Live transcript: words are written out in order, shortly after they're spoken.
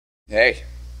Hey,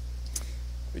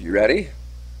 are you ready?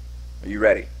 Are you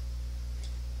ready?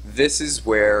 This is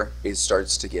where it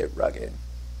starts to get rugged.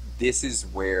 This is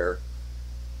where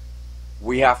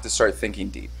we have to start thinking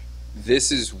deep.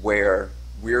 This is where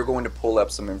we're going to pull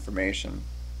up some information.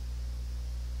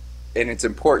 And it's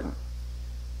important.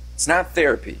 It's not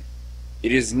therapy.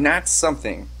 It is not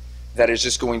something that is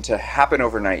just going to happen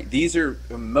overnight. These are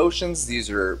emotions, these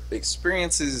are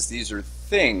experiences, these are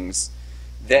things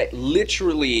that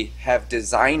literally have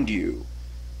designed you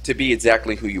to be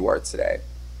exactly who you are today.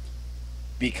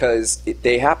 Because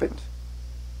they happened.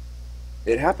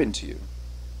 It happened to you.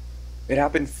 It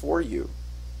happened for you.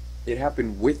 It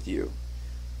happened with you.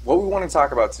 What we want to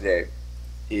talk about today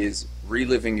is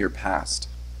reliving your past.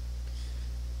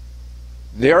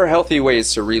 There are healthy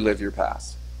ways to relive your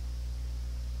past.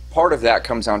 Part of that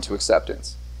comes down to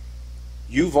acceptance.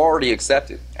 You've already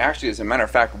accepted. Actually, as a matter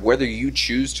of fact, whether you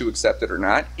choose to accept it or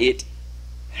not, it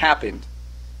happened.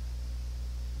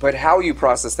 But how you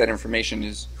process that information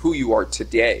is who you are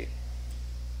today.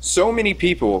 So many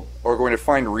people are going to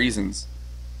find reasons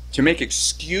to make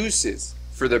excuses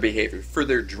for their behavior, for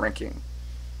their drinking.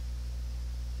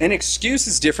 An excuse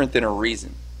is different than a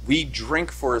reason. We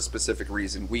drink for a specific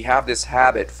reason. We have this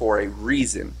habit for a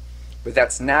reason. But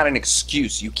that's not an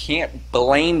excuse. You can't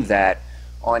blame that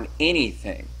on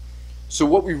anything. So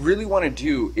what we really want to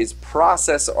do is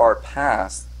process our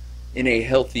past in a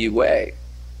healthy way.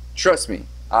 Trust me,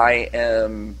 I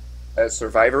am a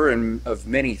survivor of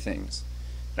many things.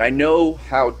 I know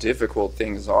how difficult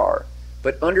things are,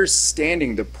 but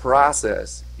understanding the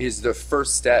process is the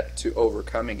first step to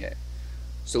overcoming it.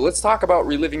 So let's talk about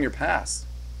reliving your past.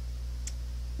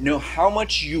 Know how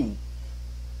much you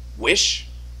wish,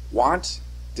 want,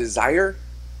 desire,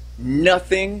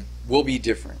 nothing will be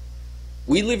different.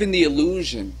 We live in the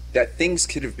illusion that things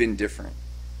could have been different.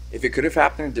 If it could have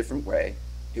happened in a different way,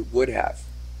 it would have.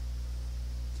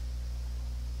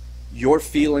 Your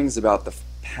feelings about the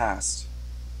past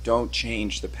don't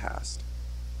change the past,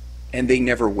 and they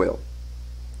never will.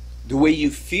 The way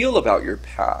you feel about your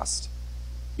past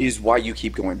is why you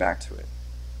keep going back to it.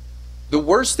 The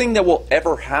worst thing that will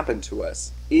ever happen to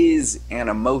us is an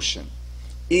emotion,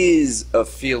 is a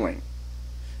feeling.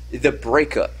 The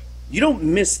breakup. You don't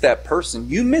miss that person.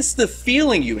 You miss the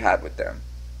feeling you had with them.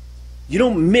 You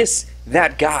don't miss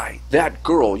that guy, that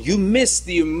girl. You miss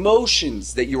the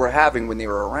emotions that you were having when they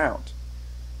were around.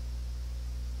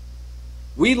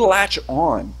 We latch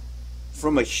on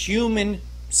from a human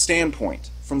standpoint,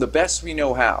 from the best we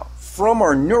know how, from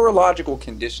our neurological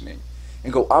conditioning,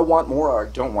 and go, I want more or I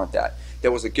don't want that.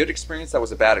 That was a good experience, that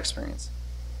was a bad experience.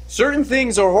 Certain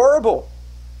things are horrible.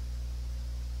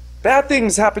 Bad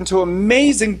things happen to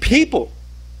amazing people.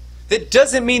 That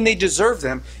doesn't mean they deserve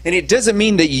them, and it doesn't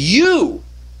mean that you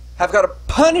have got to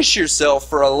punish yourself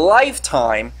for a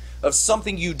lifetime of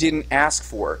something you didn't ask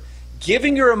for.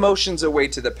 Giving your emotions away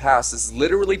to the past is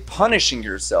literally punishing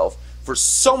yourself for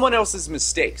someone else's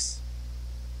mistakes.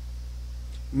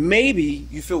 Maybe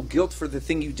you feel guilt for the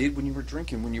thing you did when you were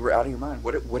drinking, when you were out of your mind,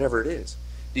 whatever it is.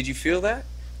 Did you feel that?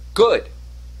 Good.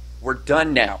 We're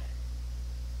done now.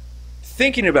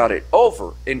 Thinking about it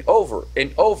over and over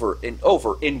and over and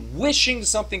over and wishing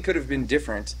something could have been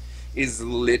different is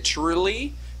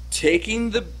literally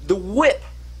taking the whip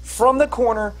from the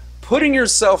corner, putting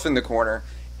yourself in the corner,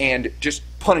 and just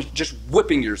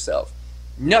whipping yourself.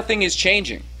 Nothing is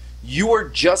changing. You are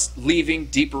just leaving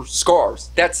deeper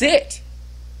scars. That's it.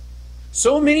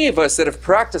 So many of us that have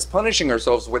practiced punishing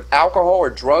ourselves with alcohol or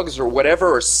drugs or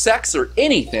whatever, or sex or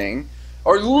anything,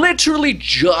 are literally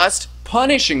just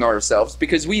punishing ourselves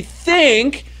because we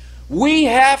think we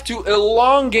have to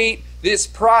elongate this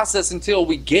process until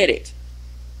we get it.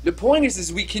 The point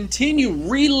is we continue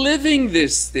reliving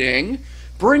this thing,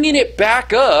 bringing it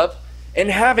back up, and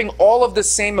having all of the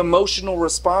same emotional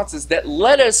responses that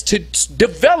led us to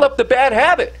develop the bad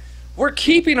habit. We're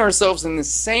keeping ourselves in the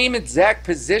same exact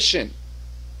position.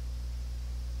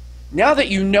 Now that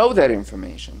you know that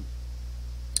information,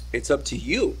 it's up to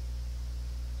you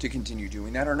to continue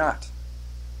doing that or not.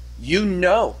 You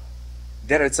know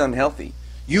that it's unhealthy.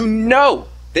 You know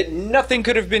that nothing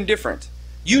could have been different.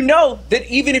 You know that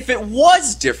even if it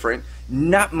was different,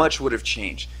 not much would have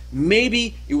changed.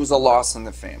 Maybe it was a loss in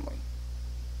the family.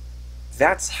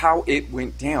 That's how it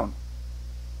went down.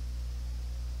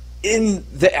 In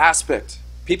the aspect,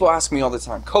 people ask me all the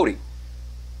time, Cody,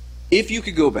 if you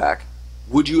could go back,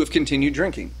 would you have continued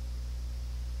drinking?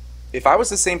 If I was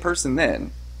the same person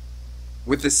then,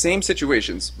 with the same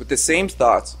situations, with the same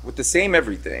thoughts, with the same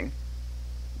everything,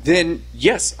 then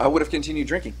yes, I would have continued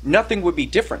drinking. Nothing would be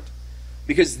different.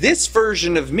 Because this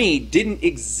version of me didn't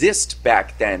exist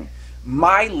back then.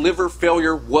 My liver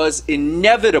failure was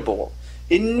inevitable.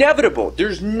 Inevitable.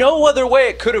 There's no other way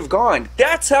it could have gone.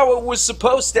 That's how it was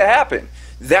supposed to happen.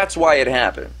 That's why it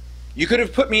happened. You could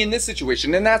have put me in this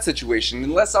situation, in that situation,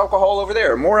 and less alcohol over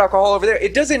there, more alcohol over there.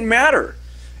 It doesn't matter.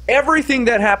 Everything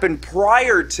that happened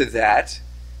prior to that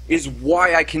is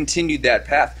why I continued that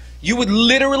path. You would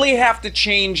literally have to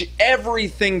change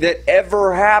everything that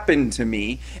ever happened to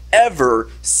me, ever,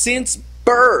 since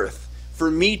birth,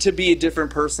 for me to be a different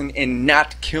person and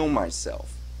not kill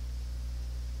myself.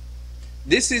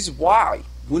 This is why,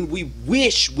 when we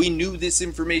wish we knew this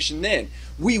information then,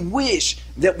 we wish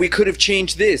that we could have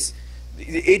changed this.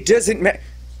 It doesn't matter.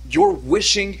 Your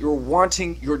wishing, your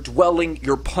wanting, your dwelling,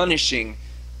 your punishing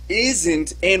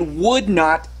isn't and would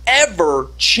not ever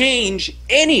change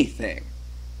anything.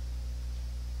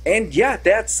 And yeah,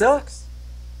 that sucks.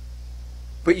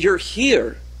 But you're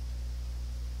here.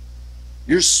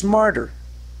 You're smarter.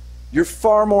 You're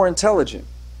far more intelligent.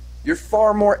 You're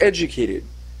far more educated.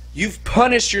 You've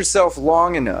punished yourself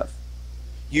long enough.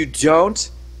 You don't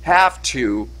have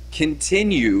to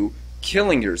continue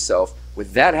killing yourself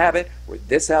with that habit, or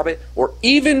this habit, or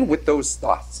even with those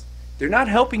thoughts. They're not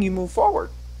helping you move forward.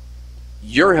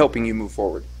 You're helping you move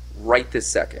forward right this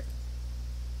second.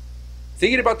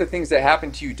 Thinking about the things that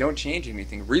happen to you don't change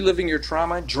anything. Reliving your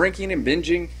trauma, drinking and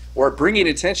binging, or bringing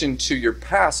attention to your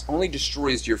past only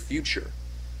destroys your future.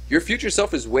 Your future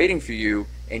self is waiting for you,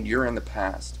 and you're in the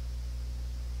past.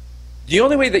 The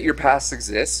only way that your past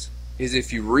exists is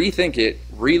if you rethink it,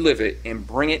 relive it, and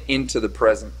bring it into the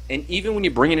present. And even when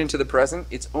you bring it into the present,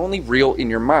 it's only real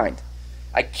in your mind.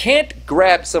 I can't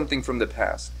grab something from the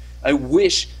past. I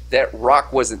wish that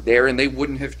rock wasn't there and they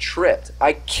wouldn't have tripped.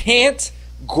 I can't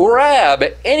grab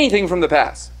anything from the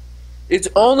past. It's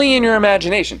only in your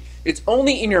imagination. It's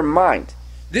only in your mind.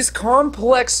 This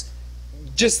complex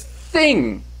just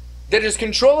thing that is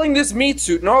controlling this meat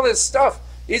suit and all this stuff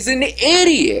is an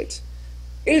idiot.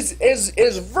 Is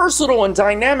as versatile and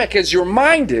dynamic as your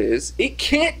mind is, it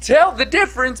can't tell the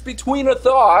difference between a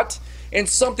thought and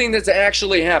something that's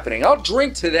actually happening. I'll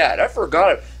drink to that. I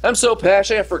forgot it. I'm so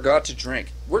passionate I forgot to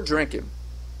drink. We're drinking.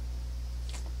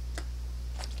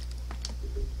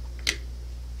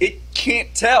 It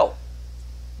can't tell.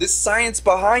 The science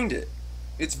behind it.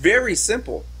 It's very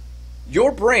simple.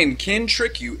 Your brain can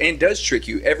trick you and does trick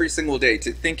you every single day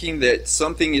to thinking that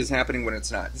something is happening when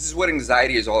it's not. This is what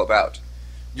anxiety is all about.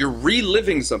 You're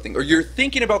reliving something, or you're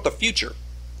thinking about the future.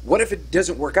 What if it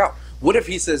doesn't work out? What if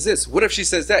he says this? What if she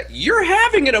says that? You're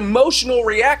having an emotional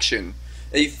reaction,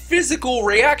 a physical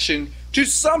reaction to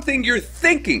something you're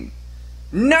thinking.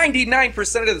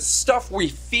 99% of the stuff we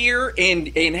fear and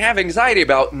have anxiety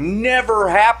about never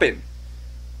happen.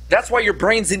 That's why your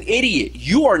brain's an idiot.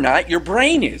 You are not, your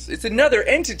brain is. It's another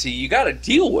entity you got to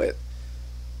deal with.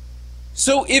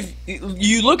 So if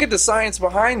you look at the science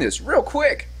behind this real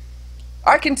quick,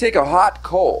 I can take a hot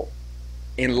coal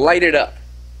and light it up.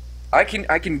 I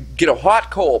can get a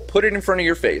hot coal, put it in front of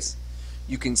your face.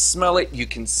 You can smell it, you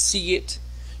can see it,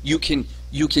 you can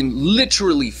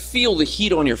literally feel the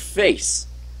heat on your face.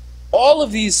 All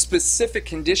of these specific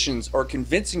conditions are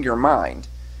convincing your mind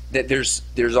that there's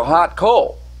a hot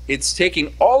coal. It's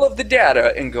taking all of the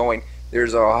data and going,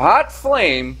 there's a hot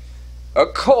flame, a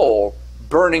coal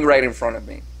burning right in front of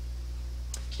me.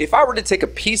 If I were to take a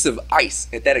piece of ice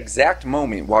at that exact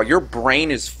moment while your brain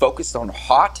is focused on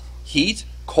hot, heat,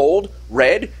 cold,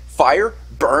 red, fire,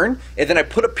 burn, and then I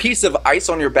put a piece of ice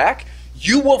on your back,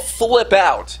 you will flip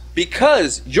out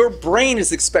because your brain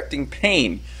is expecting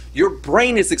pain. Your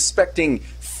brain is expecting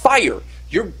fire.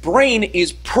 Your brain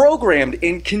is programmed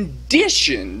and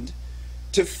conditioned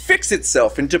to fix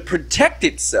itself and to protect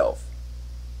itself.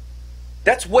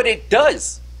 That's what it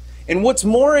does. And what's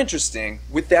more interesting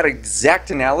with that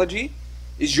exact analogy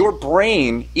is your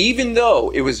brain, even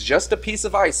though it was just a piece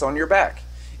of ice on your back,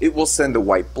 it will send the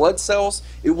white blood cells.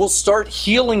 It will start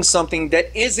healing something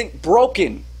that isn't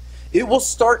broken. It will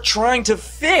start trying to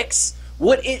fix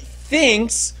what it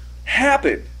thinks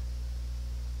happened.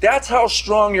 That's how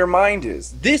strong your mind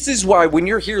is. This is why when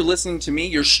you're here listening to me,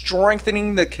 you're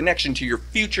strengthening the connection to your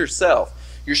future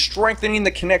self. You're strengthening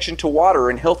the connection to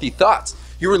water and healthy thoughts.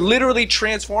 You're literally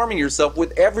transforming yourself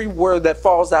with every word that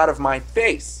falls out of my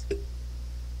face.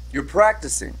 You're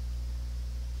practicing.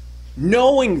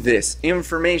 Knowing this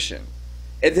information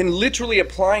and then literally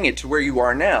applying it to where you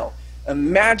are now.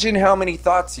 Imagine how many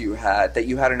thoughts you had that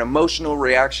you had an emotional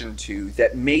reaction to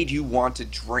that made you want to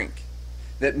drink.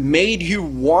 That made you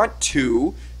want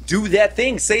to do that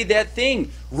thing, say that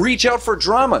thing, reach out for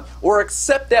drama, or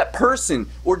accept that person,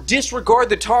 or disregard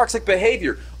the toxic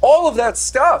behavior. All of that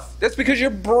stuff. That's because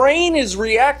your brain is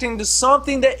reacting to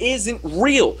something that isn't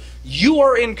real. You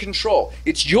are in control.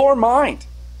 It's your mind.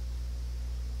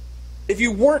 If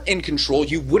you weren't in control,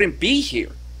 you wouldn't be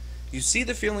here. You see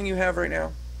the feeling you have right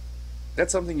now?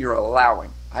 That's something you're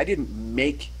allowing. I didn't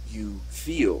make you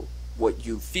feel what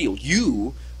you feel.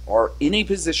 You are in a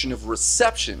position of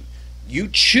reception. You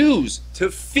choose to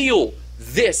feel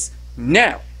this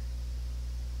now.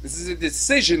 This is a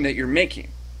decision that you're making.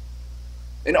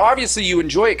 And obviously you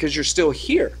enjoy it because you're still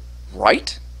here,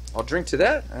 right? I'll drink to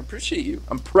that. I appreciate you.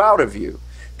 I'm proud of you.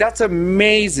 That's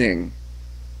amazing.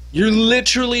 You're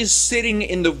literally sitting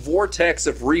in the vortex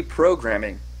of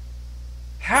reprogramming.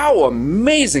 How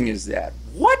amazing is that?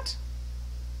 What?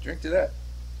 Drink to that.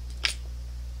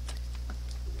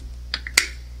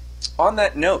 On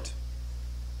that note,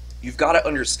 you've got to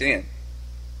understand,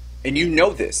 and you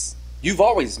know this, you've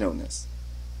always known this,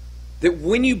 that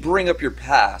when you bring up your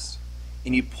past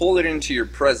and you pull it into your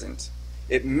present,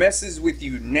 it messes with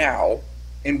you now,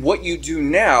 and what you do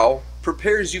now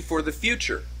prepares you for the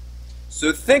future.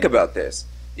 So think about this.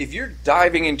 If you're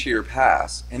diving into your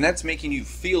past and that's making you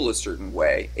feel a certain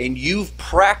way, and you've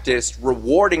practiced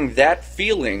rewarding that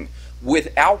feeling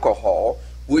with alcohol,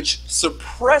 which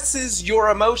suppresses your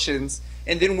emotions,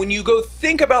 and then when you go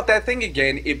think about that thing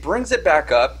again, it brings it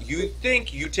back up, you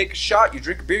think, you take a shot, you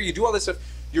drink a beer, you do all this stuff,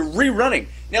 you're rerunning.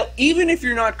 Now, even if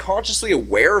you're not consciously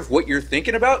aware of what you're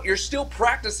thinking about, you're still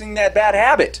practicing that bad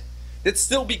habit. It's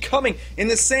still becoming, in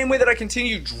the same way that I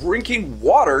continue drinking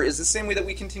water is the same way that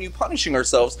we continue punishing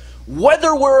ourselves,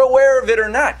 whether we're aware of it or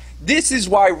not. This is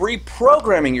why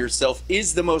reprogramming yourself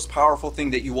is the most powerful thing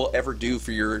that you will ever do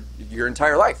for your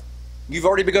entire life. You've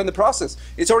already begun the process.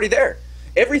 It's already there.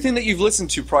 Everything that you've listened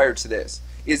to prior to this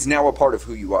is now a part of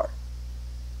who you are.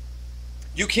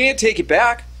 You can't take it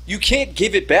back. You can't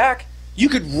give it back. You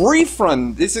could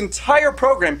refund this entire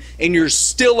program and you're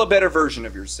still a better version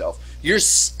of yourself. You're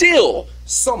still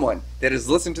someone that has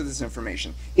listened to this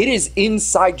information. It is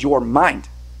inside your mind.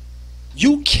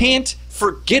 You can't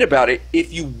forget about it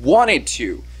if you wanted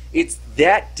to. It's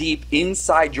that deep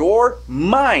inside your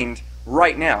mind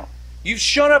right now. You've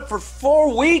shown up for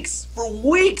 4 weeks. For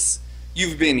weeks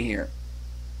you've been here.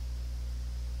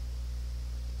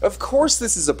 Of course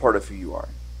this is a part of who you are.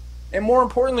 And more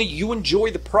importantly, you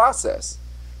enjoy the process.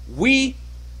 We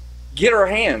get our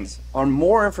hands on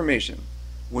more information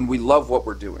when we love what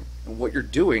we're doing. And what you're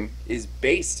doing is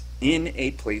based in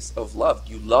a place of love.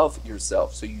 You love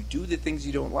yourself, so you do the things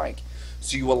you don't like.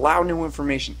 So you allow new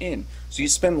information in. So you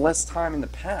spend less time in the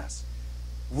past.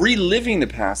 Reliving the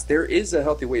past, there is a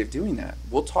healthy way of doing that.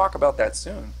 We'll talk about that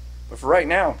soon. But for right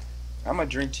now, I'm going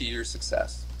to drink to your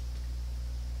success.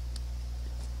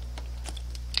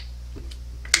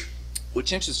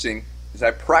 What's interesting is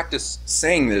I practice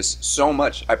saying this so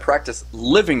much, I practice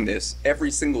living this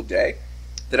every single day,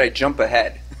 that I jump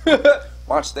ahead.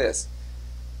 Watch this.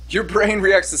 Your brain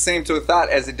reacts the same to a thought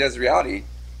as it does reality.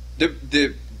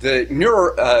 The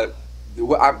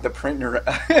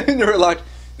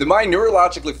mind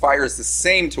neurologically fires the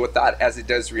same to a thought as it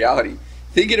does reality.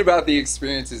 Thinking about the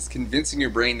experience is convincing your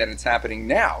brain that it's happening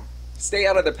now. Stay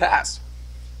out of the past.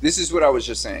 This is what I was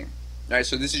just saying. All right,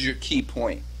 so this is your key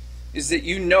point. Is that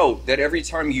you know that every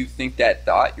time you think that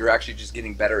thought, you're actually just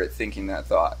getting better at thinking that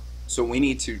thought. So we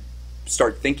need to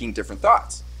start thinking different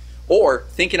thoughts. Or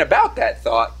thinking about that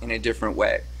thought in a different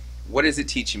way. What is it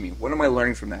teaching me? What am I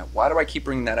learning from that? Why do I keep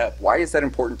bringing that up? Why is that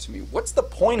important to me? What's the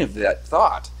point of that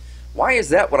thought? Why is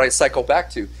that what I cycle back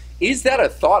to? Is that a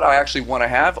thought I actually want to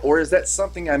have, or is that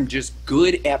something I'm just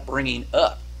good at bringing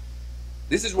up?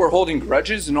 This is where holding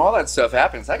grudges and all that stuff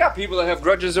happens. I got people that have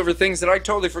grudges over things that I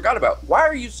totally forgot about. Why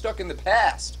are you stuck in the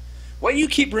past? Why do you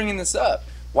keep bringing this up?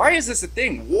 Why is this a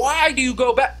thing? Why do you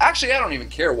go back? Actually, I don't even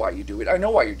care why you do it. I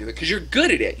know why you do it, because you're good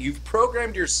at it. You've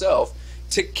programmed yourself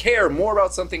to care more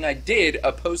about something I did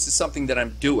opposed to something that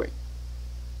I'm doing.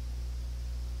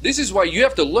 This is why you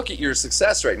have to look at your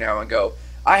success right now and go,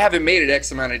 I haven't made it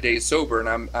X amount of days sober,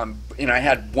 and I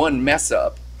had one mess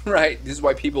up, right? This is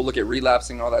why people look at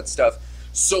relapsing and all that stuff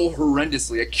so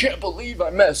horrendously. I can't believe I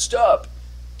messed up.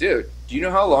 Dude, do you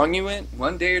know how long you went?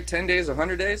 1 day or 10 days or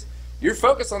 100 days? You're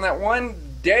focused on that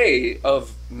 1 day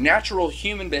of natural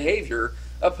human behavior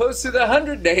opposed to the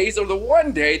 100 days or the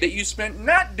 1 day that you spent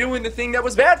not doing the thing that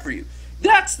was bad for you.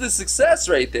 That's the success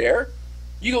right there.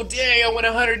 You go, dang, I went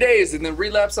 100 days and then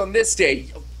relapse on this day.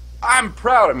 I'm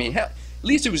proud of me. Hell, at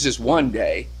least it was just 1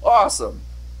 day. Awesome.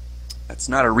 That's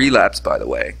not a relapse, by the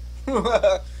way.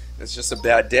 That's just a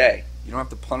bad day. You don't have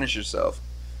to punish yourself,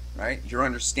 right? Your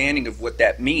understanding of what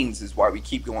that means is why we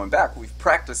keep going back. We've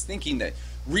practiced thinking that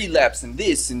relapse and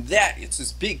this and that, it's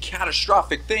this big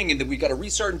catastrophic thing, and then we got to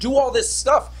restart and do all this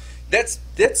stuff. That's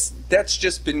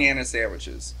just banana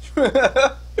sandwiches.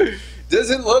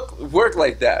 Doesn't work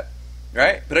like that,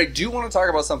 right? But I do want to talk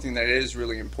about something that is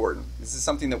really important. This is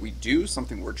something that we do,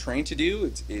 something we're trained to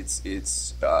do.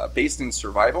 It's based in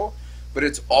survival, but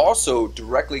it's also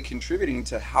directly contributing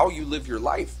to how you live your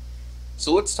life.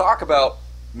 So let's talk about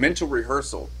mental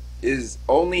rehearsal. Is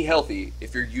only healthy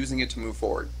if you're using it to move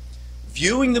forward.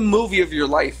 Viewing the movie of your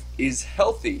life is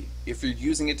healthy if you're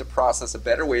using it to process a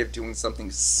better way of doing something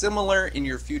similar in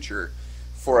your future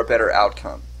for a better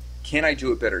outcome. Can I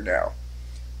do it better now?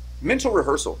 Mental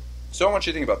rehearsal. So I want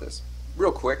you to think about this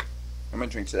real quick. I'm going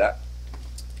to drink to that.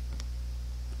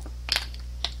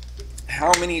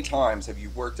 How many times have you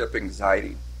worked up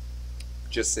anxiety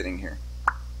just sitting here?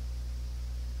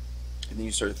 And then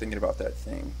you started thinking about that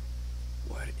thing.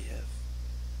 What if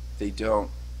they don't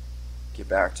get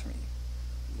back to me?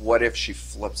 What if she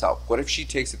flips out? What if she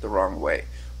takes it the wrong way?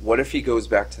 What if he goes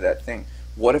back to that thing?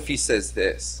 What if he says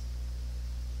this?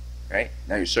 Right?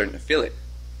 Now you're starting to feel it.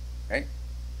 Right?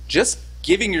 Just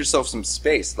giving yourself some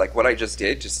space, like what I just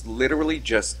did, just literally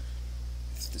just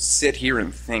sit here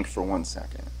and think for 1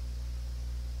 second.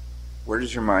 Where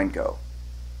does your mind go?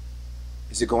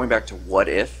 Is it going back to what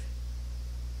if?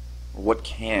 Or what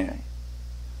can?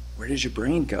 Where does your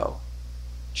brain go?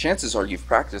 Chances are you've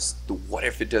practiced the what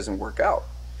if it doesn't work out.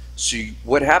 So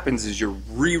what happens is you're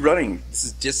rerunning. This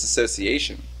is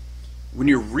disassociation. When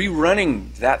you're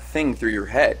rerunning that thing through your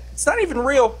head, it's not even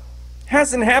real.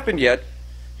 Hasn't happened yet.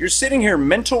 You're sitting here,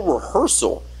 mental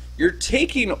rehearsal. You're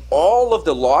taking all of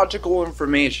the logical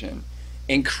information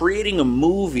and creating a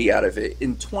movie out of it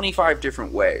in 25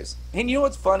 different ways. And you know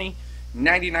what's funny?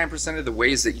 99% of the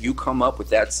ways that you come up with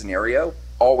that scenario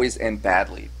always end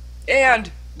badly.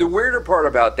 And the weirder part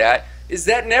about that is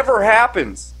that never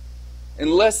happens.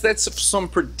 Unless that's some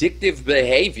predictive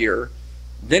behavior,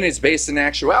 then it's based in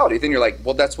actuality. Then you're like,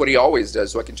 well, that's what he always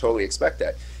does, so I can totally expect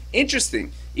that.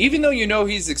 Interesting. Even though you know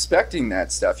he's expecting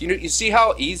that stuff, you see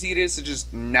how easy it is to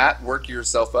just not work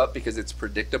yourself up because it's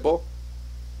predictable?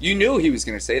 You knew he was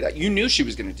going to say that. You knew she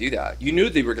was going to do that. You knew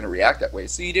they were going to react that way,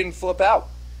 so you didn't flip out.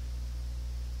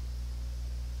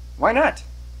 Why not?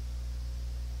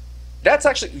 That's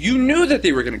actually, you knew that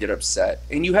they were going to get upset,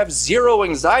 and you have zero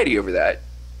anxiety over that.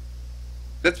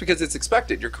 That's because it's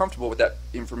expected. You're comfortable with that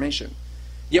information.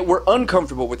 Yet we're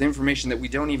uncomfortable with information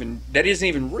that isn't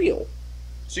even real.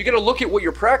 So you got to look at what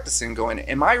you're practicing going,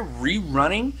 am I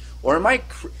rerunning, or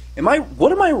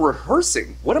what am I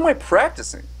rehearsing? What am I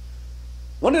practicing?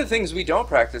 One of the things we don't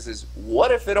practice is,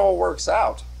 what if it all works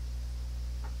out?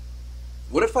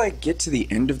 What if I get to the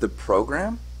end of the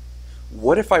program?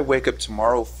 What if I wake up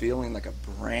tomorrow feeling like a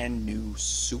brand new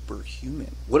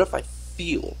superhuman? What if I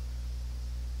feel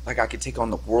like I could take on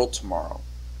the world tomorrow?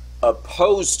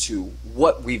 Opposed to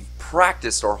what we've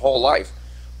practiced our whole life.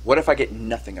 What if I get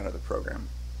nothing out of the program?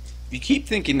 If you keep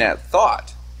thinking that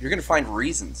thought, you're going to find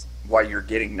reasons why you're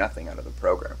getting nothing out of the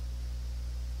program.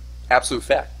 Absolute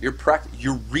fact.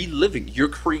 You're reliving. You're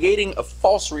creating a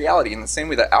false reality in the same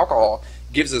way that alcohol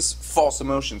gives us false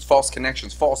emotions, false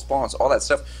connections, false bonds, all that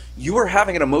stuff. You are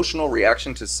having an emotional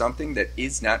reaction to something that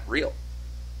is not real.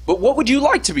 But what would you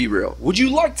like to be real? Would you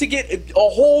like to get a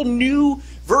whole new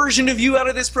version of you out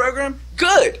of this program?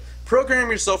 Good. Program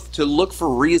yourself to look for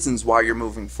reasons why you're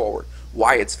moving forward,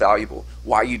 why it's valuable,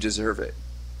 why you deserve it.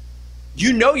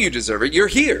 You know you deserve it. You're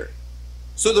here.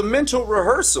 So the mental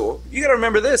rehearsal, you got to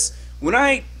remember this. When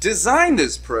I designed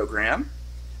this program,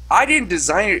 I didn't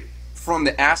design it from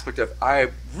the aspect of, I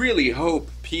really hope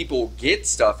people get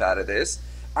stuff out of this.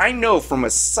 I know from a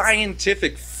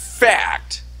scientific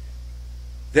fact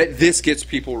that this gets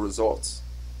people results.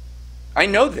 I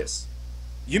know this.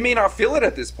 You may not feel it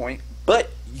at this point,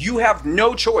 but you have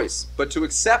no choice but to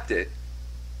accept it,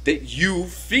 that you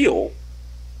feel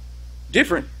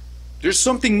different. There's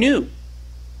something new.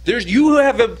 You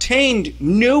have obtained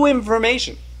new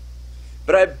information.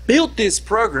 But I built this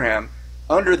program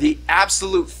under the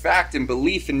absolute fact and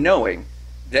belief and knowing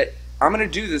that I'm going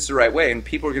to do this the right way and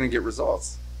people are going to get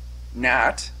results.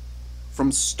 Not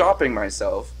from stopping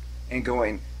myself and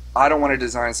going, I don't want to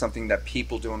design something that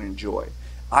people don't enjoy.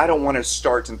 I don't want to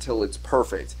start until it's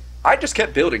perfect. I just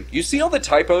kept building. You see all the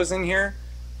typos in here?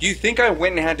 Do you think I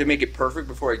went and had to make it perfect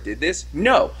before I did this?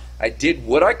 No. I did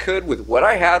what I could with what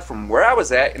I had from where I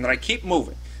was at, and then I keep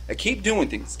moving. I keep doing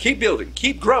things, keep building,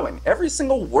 keep growing. Every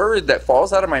single word that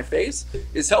falls out of my face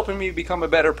is helping me become a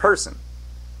better person.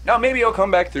 Now maybe I'll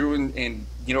come back through and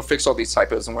fix all these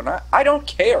typos and whatnot. I don't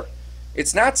care.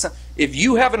 It's not. If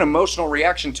you have an emotional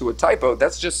reaction to a typo,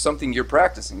 that's just something you're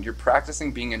practicing. You're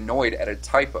practicing being annoyed at a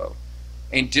typo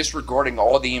and disregarding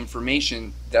all the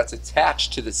information that's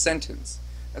attached to the sentence.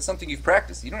 That's something you've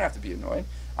practiced. You don't have to be annoyed.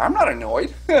 I'm not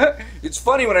annoyed. It's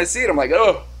funny when I see it, I'm like,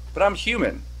 oh, but I'm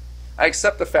human. I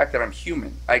accept the fact that I'm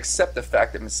human. I accept the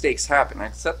fact that mistakes happen. I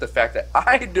accept the fact that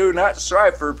I do not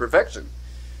strive for perfection,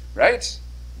 right?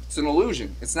 It's an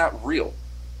illusion. It's not real.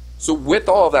 So with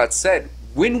all that said,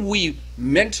 when we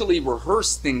mentally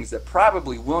rehearse things that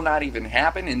probably will not even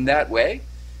happen in that way,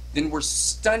 then we're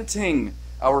stunting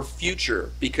our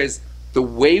future, because the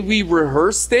way we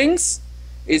rehearse things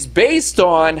is based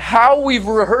on how we've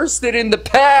rehearsed it in the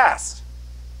past.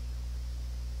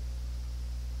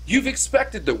 You've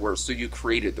expected the worst, so you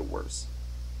created the worst.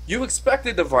 You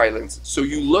expected the violence, so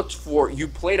you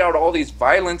played out all these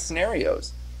violent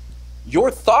scenarios.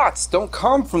 Your thoughts don't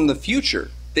come from the future.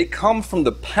 They come from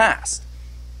the past.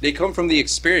 They come from the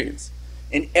experience.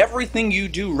 And everything you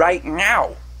do right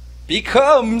now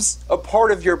becomes a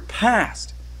part of your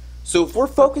past. So if we're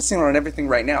focusing on everything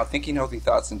right now, thinking healthy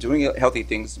thoughts and doing healthy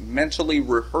things, mentally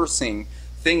rehearsing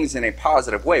things in a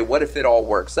positive way, what if it all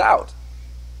works out?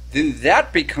 Then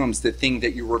that becomes the thing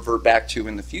that you revert back to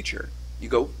in the future. You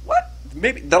go, what?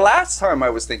 Maybe the last time I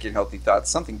was thinking healthy thoughts,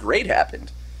 something great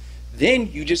happened.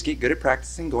 Then you just get good at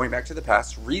practicing, going back to the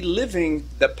past, reliving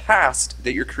the past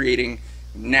that you're creating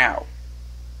now.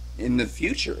 In the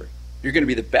future, you're going to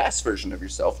be the best version of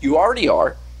yourself. You already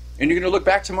are. And you're going to look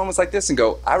back to moments like this and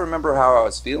go, I remember how I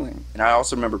was feeling. And I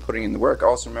also remember putting in the work. I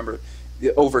also remember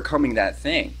overcoming that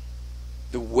thing.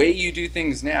 The way you do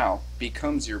things now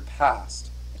becomes your past.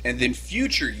 And then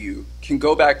future you can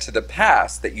go back to the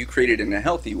past that you created in a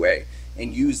healthy way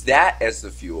and use that as the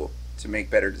fuel to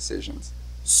make better decisions.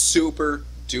 Super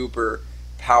duper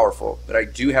powerful. But I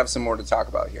do have some more to talk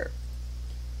about here.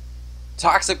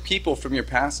 Toxic people from your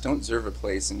past don't deserve a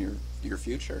place in your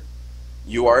future.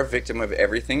 You are a victim of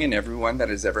everything and everyone that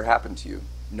has ever happened to you.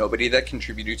 Nobody that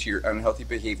contributed to your unhealthy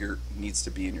behavior needs to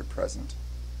be in your present.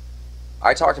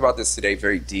 I talked about this today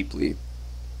very deeply.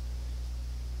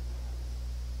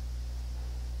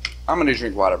 I'm going to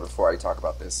drink water before I talk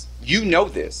about this. You know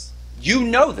this. You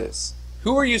know this.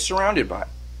 Who are you surrounded by?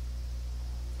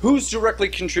 Who's directly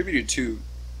contributed to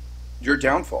your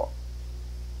downfall?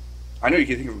 I know you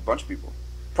can think of a bunch of people.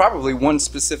 Probably one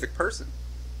specific person.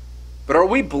 But are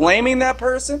we blaming that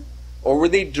person? Or were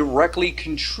they directly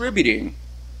contributing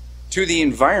to the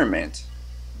environment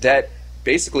that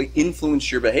basically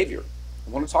influenced your behavior? I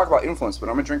want to talk about influence, but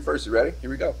I'm going to drink first. You ready? Here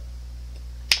we go.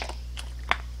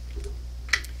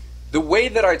 The way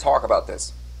that I talk about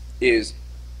this is,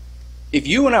 if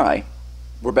you and I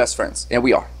were best friends, and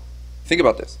we are, think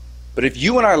about this, but if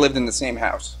you and I lived in the same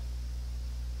house,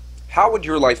 how would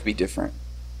your life be different?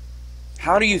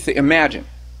 How do you think? Imagine,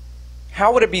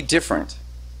 how would it be different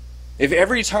if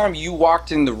every time you walked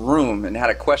in the room and had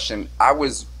a question, I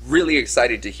was really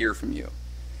excited to hear from you?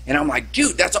 And I'm like,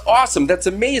 dude, that's awesome, that's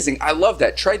amazing, I love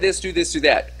that, try this, do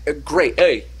that, great,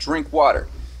 hey, drink water,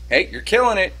 hey, you're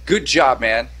killing it, good job,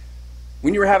 man.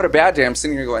 When you were having a bad day, I'm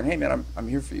sitting here going, hey man, I'm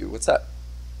here for you, what's up?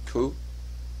 Cool.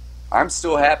 I'm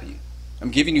still happy. I'm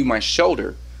giving you my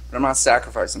shoulder, but I'm not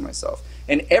sacrificing myself.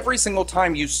 And every single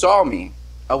time you saw me,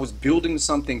 I was building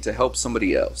something to help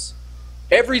somebody else.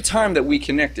 Every time that we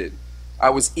connected, I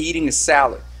was eating a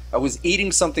salad. I was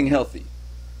eating something healthy.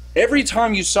 Every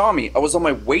time you saw me, I was on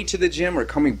my way to the gym or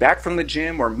coming back from the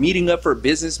gym or meeting up for a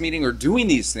business meeting or doing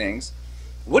these things.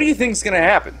 What do you think is going to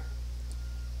happen?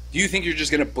 Do you think you're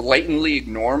just going to blatantly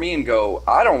ignore me and go,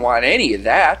 I don't want any of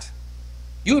that?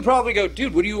 You would probably go,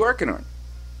 dude, what are you working on?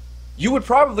 You would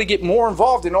probably get more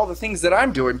involved in all the things that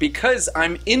I'm doing because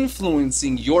I'm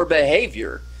influencing your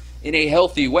behavior in a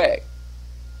healthy way.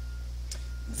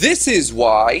 This is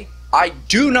why I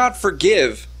do not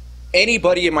forgive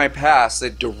anybody in my past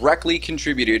that directly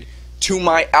contributed to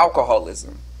my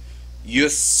alcoholism. You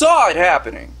saw it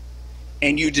happening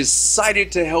and you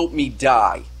decided to help me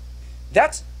die.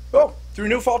 That's, oh, through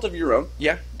no fault of your own.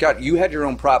 Yeah, God, you had your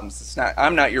own problems.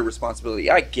 I'm not your responsibility.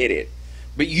 I get it.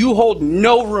 But you hold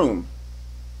no room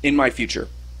in my future.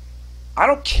 I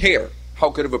don't care how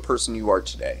good of a person you are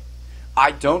today.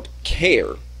 I don't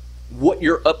care what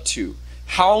you're up to,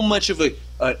 how much of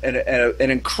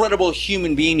an incredible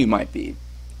human being you might be.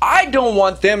 I don't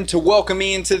want them to welcome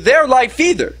me into their life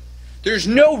either. There's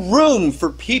no room for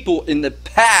people in the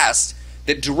past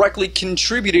that directly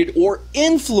contributed or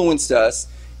influenced us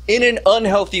in an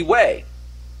unhealthy way.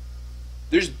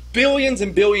 There's billions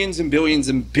and billions and billions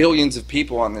and billions of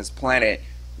people on this planet.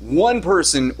 One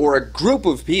person or a group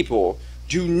of people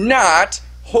do not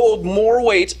hold more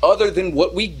weight other than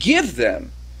what we give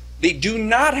them. They do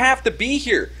not have to be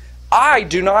here. I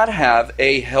do not have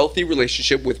a healthy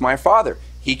relationship with my father.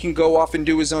 He can go off and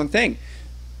do his own thing.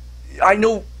 I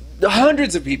know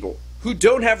hundreds of people who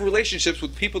don't have relationships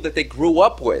with people that they grew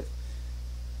up with.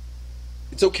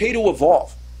 It's okay to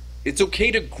evolve. It's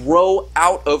okay to grow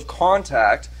out of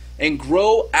contact and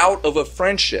grow out of a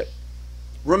friendship.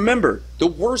 Remember, the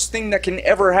worst thing that can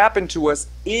ever happen to us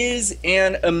is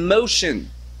an emotion.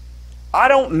 I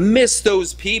don't miss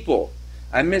those people.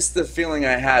 I miss the feeling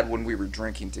I had when we were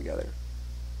drinking together.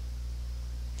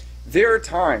 There are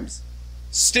times,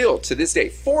 still to this day,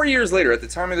 4 years later at the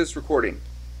time of this recording,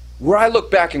 where I look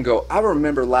back and go, I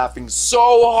remember laughing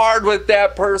so hard with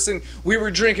that person. We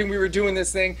were drinking, we were doing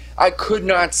this thing. I could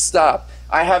not stop.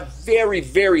 I have very,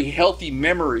 very healthy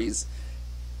memories.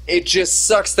 It just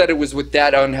sucks that it was with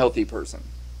that unhealthy person.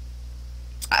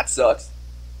 That sucks.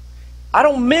 I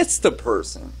don't miss the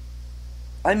person.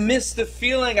 I miss the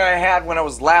feeling I had when I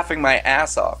was laughing my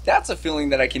ass off. That's a feeling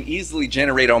that I can easily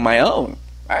generate on my own.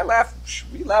 I laugh.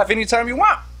 We laugh anytime you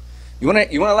want. You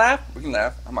wanna laugh? We can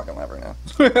laugh. I'm not gonna laugh right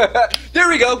now. There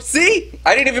we go. See?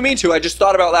 I didn't even mean to. I just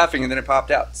thought about laughing and then it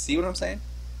popped out. See what I'm saying?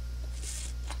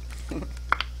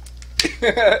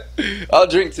 I'll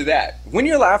drink to that. When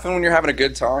you're laughing, when you're having a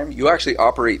good time, you actually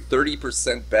operate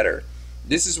 30% better.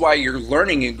 This is why you're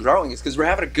learning and growing. It's because we're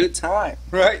having a good time,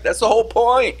 right? That's the whole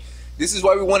point. This is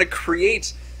why we want to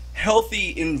create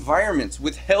healthy environments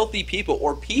with healthy people,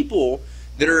 or people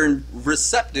that are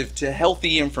receptive to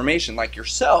healthy information like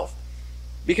yourself.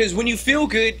 Because when you feel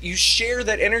good, you share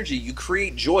that energy, you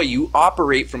create joy, you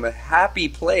operate from a happy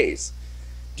place.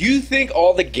 Do you think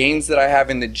all the gains that I have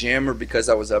in the gym are because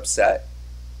I was upset?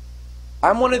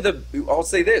 I'm one of the, I'll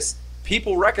say this,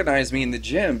 people recognize me in the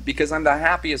gym because I'm the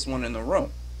happiest one in the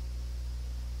room.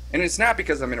 And it's not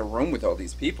because I'm in a room with all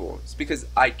these people, it's because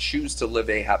I choose to live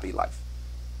a happy life.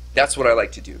 That's what I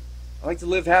like to do. I like to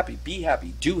live happy, be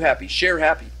happy, do happy, share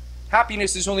happy.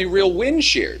 Happiness is only real when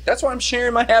shared. That's why I'm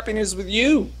sharing my happiness with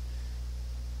you.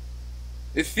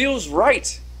 It feels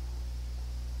right.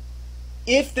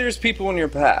 If there's people in your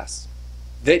past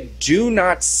that do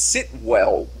not sit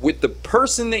well with the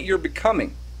person that you're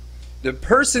becoming, the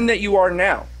person that you are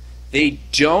now, they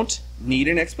don't need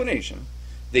an explanation.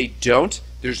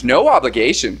 There's no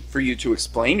obligation for you to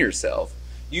explain yourself.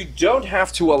 You don't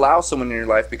have to allow someone in your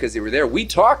life because they were there. We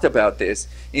talked about this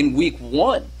in week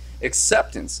 1.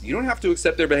 Acceptance. You don't have to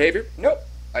accept their behavior. Nope.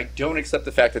 I don't accept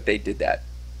the fact that they did that.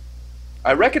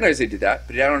 I recognize they did that,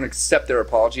 but I don't accept their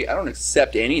apology. I don't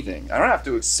accept anything. I don't have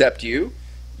to accept you.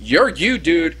 You're you,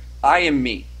 dude. I am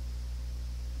me.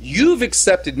 You've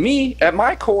accepted me at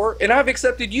my core, and I've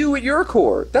accepted you at your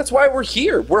core. That's why we're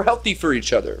here. We're healthy for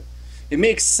each other. It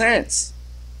makes sense.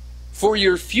 For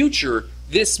your future,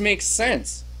 this makes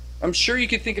sense. I'm sure you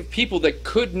could think of people that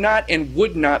could not and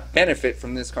would not benefit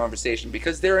from this conversation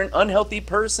because they're an unhealthy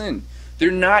person. They're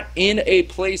not in a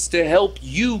place to help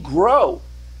you grow.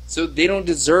 So they don't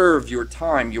deserve your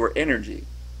time, your energy.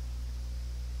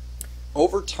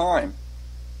 Over time,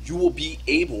 you will be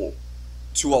able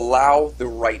to allow the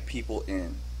right people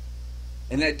in.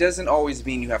 And that doesn't always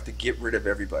mean you have to get rid of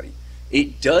everybody.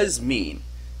 It does mean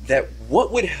that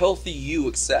what would healthy you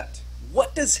accept?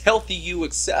 What does healthy you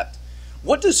accept?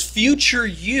 What does future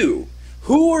you,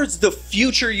 who is the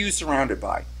future you surrounded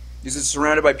by? Is it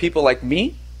surrounded by people like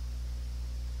me?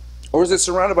 Or is it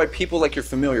surrounded by people like you're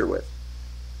familiar with?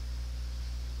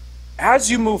 As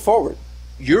you move forward,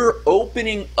 you're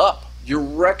opening up. You're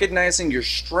recognizing your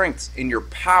strengths and your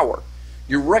power.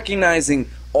 You're recognizing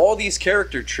all these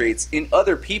character traits in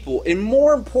other people, and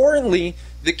more importantly,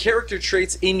 the character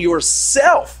traits in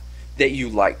yourself that you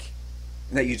like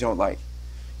and that you don't like.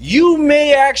 You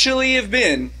may actually have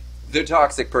been the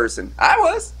toxic person. I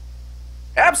was.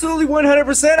 Absolutely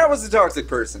 100% I was the toxic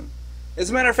person. As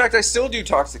a matter of fact, I still do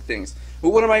toxic things. But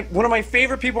one of my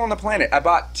favorite people on the planet, I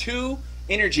bought 2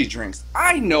 energy drinks.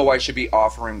 I know I should be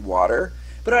offering water,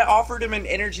 but I offered him an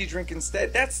energy drink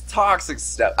instead. That's toxic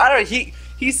stuff.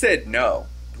 He said no.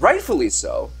 Rightfully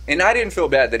so. And I didn't feel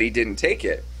bad that he didn't take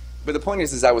it. But the point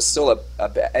is I was still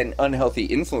an unhealthy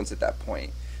influence at that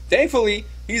point. Thankfully,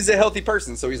 he's a healthy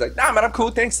person, so he's like, nah, man, I'm cool,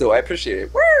 thanks, though, I appreciate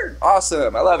it. Word!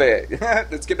 Awesome, I love it.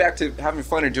 Let's get back to having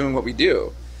fun and doing what we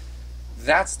do.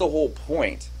 That's the whole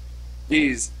point,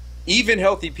 is even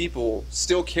healthy people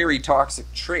still carry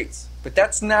toxic traits. But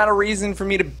that's not a reason for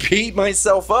me to beat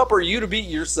myself up or you to beat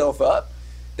yourself up.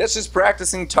 That's just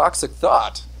practicing toxic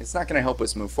thought. It's not going to help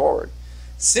us move forward.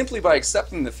 Simply by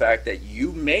accepting the fact that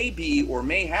you may be or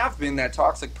may have been that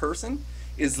toxic person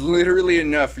is literally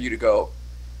enough for you to go,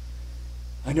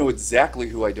 I know exactly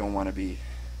who I don't want to be.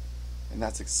 And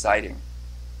that's exciting.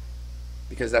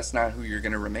 Because that's not who you're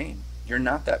going to remain. You're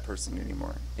not that person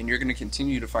anymore. And you're going to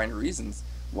continue to find reasons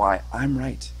why I'm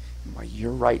right, and why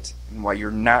you're right, and why you're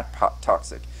not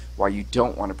toxic, why you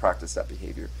don't want to practice that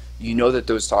behavior. You know that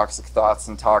those toxic thoughts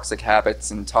and toxic habits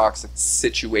and toxic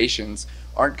situations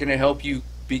aren't going to help you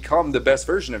become the best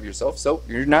version of yourself, so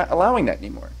you're not allowing that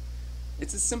anymore.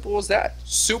 It's as simple as that.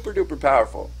 Super duper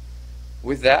powerful.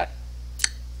 With that,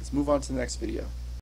 let's move on to the next video.